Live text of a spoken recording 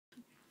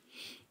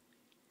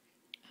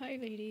Hi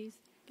ladies,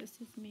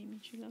 this is me,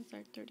 Michi Loves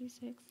Art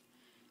 36.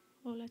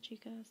 Hola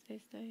chicas,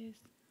 esta es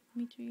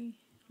Michi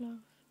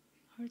Love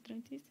Art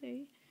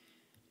 36.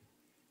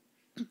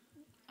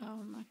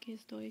 Aquí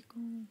estoy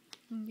con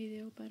un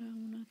video para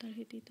una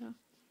tarjetita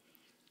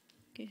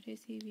que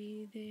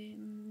recibí de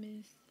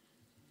Miss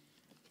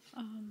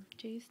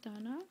J.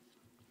 Stana.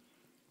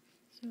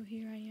 So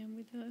here I am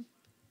with a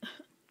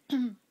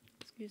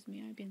excuse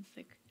me, I've been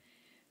sick.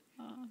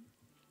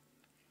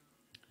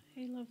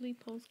 A lovely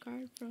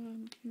postcard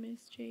from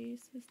Miss J.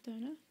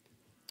 Stana.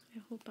 I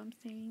hope I'm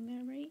saying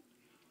that right.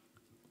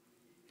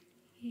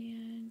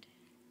 And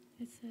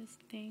it says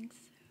thanks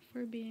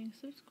for being a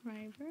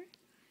subscriber,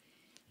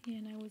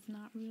 and I was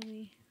not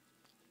really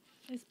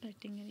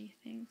expecting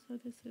anything, so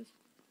this is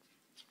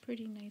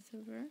pretty nice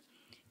of her.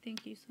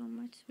 Thank you so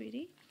much,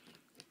 sweetie.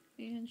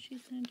 And she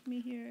sent me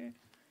here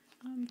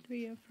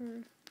 3 of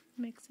her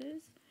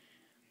mixes.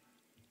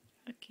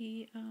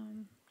 Aquí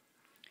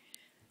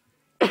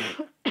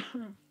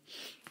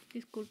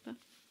disculpa,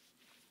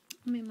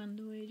 me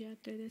mandó ella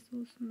 3 de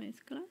sus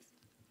mezclas.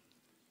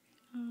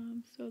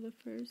 So the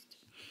first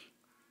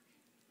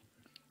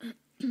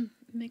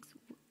mix,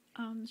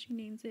 she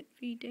names it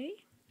V-Day,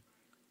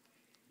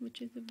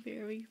 which is a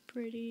very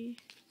pretty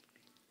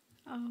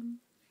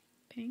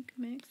pink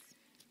mix.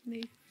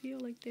 They feel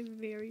like they're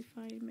very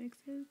fine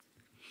mixes.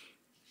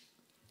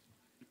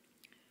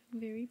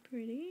 Very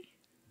pretty.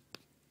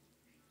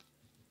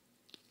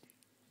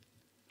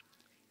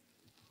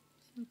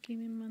 So aquí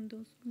me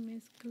mandó su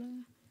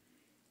mezcla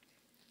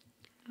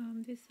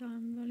de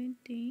San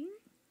Valentín.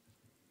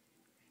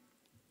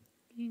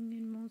 Bien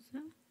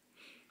hermosa.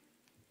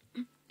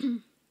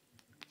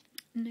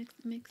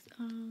 Next mix,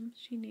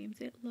 she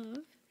names it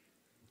Love,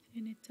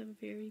 and it's a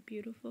very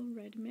beautiful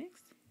red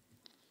mix.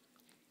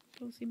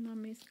 Próxima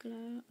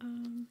mezcla,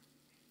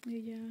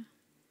 ella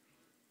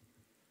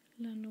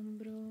la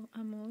nombró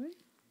Amor,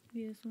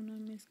 y es una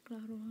mezcla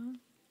roja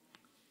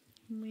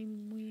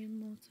muy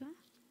hermosa.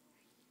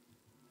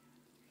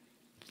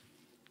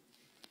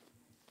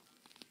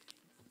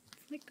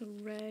 It's like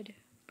a red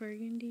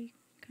burgundy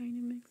kind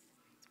of mix.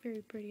 It's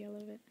very pretty, I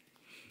love it.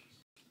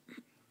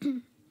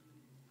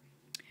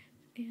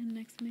 And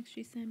next mix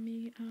she sent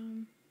me,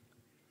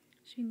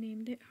 she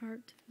named it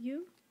Heart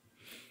You,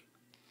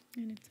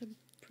 and it's a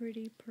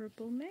pretty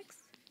purple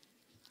mix.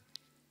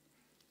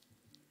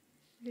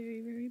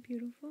 Very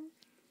beautiful.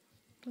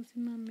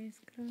 Próxima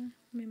mezcla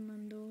me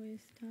mandó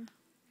esta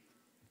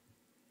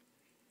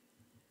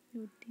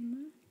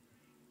última,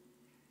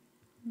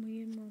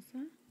 muy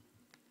hermosa.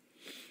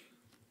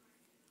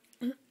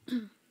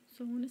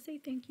 So I want to say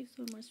thank you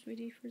so much,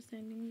 sweetie, for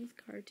sending this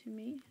card to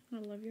me. I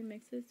love your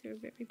mixes. They're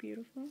very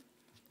beautiful.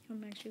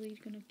 I'm actually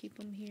going to keep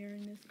them here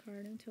in this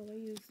card until I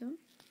use them.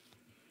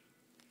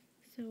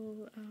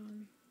 So,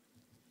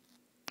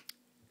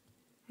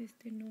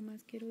 no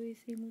más quiero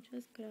decir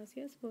muchas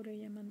gracias por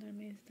ella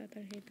mandarme esta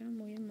tarjeta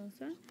muy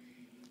hermosa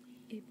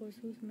y por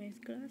sus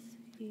mezclas,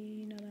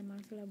 y nada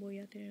más la voy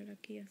a tener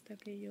aquí hasta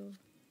que yo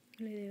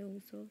le dé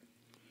uso.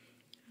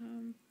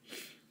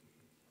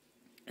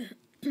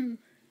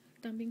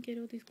 También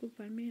quiero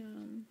disculparme,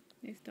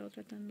 he estado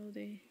tratando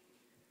de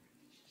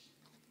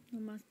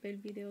nomás ver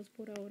videos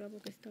por ahora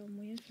porque he estado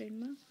muy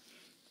enferma,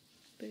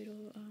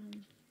 pero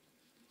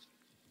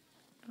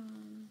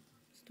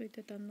estoy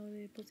tratando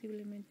de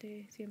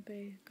posiblemente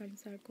siempre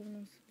calzar con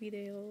los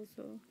videos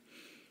o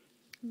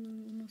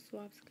unos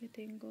swaps que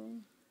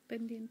tengo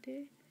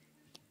pendiente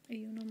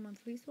y unos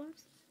monthly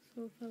swaps.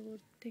 So, por favor,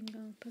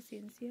 tengan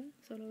paciencia,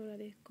 solo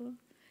agradezco.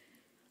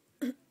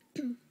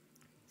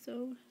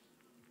 So,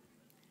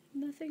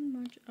 nothing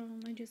much.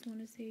 I just want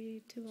to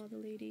say to all the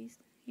ladies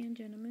and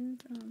gentlemen,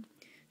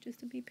 just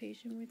to be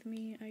patient with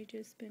me. I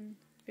just been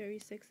very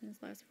sick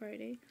since last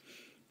Friday.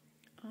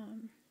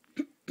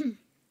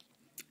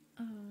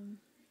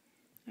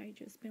 I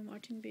just been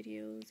watching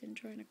videos and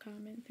trying to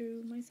comment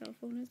through my cell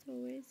phone as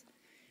always.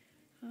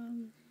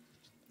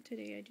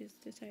 Today I just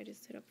decided to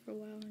sit up for a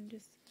while and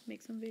just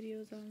make some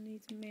videos on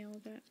these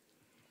mail that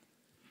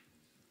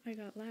I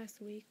got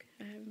last week.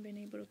 I haven't been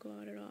able to go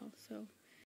out at all, so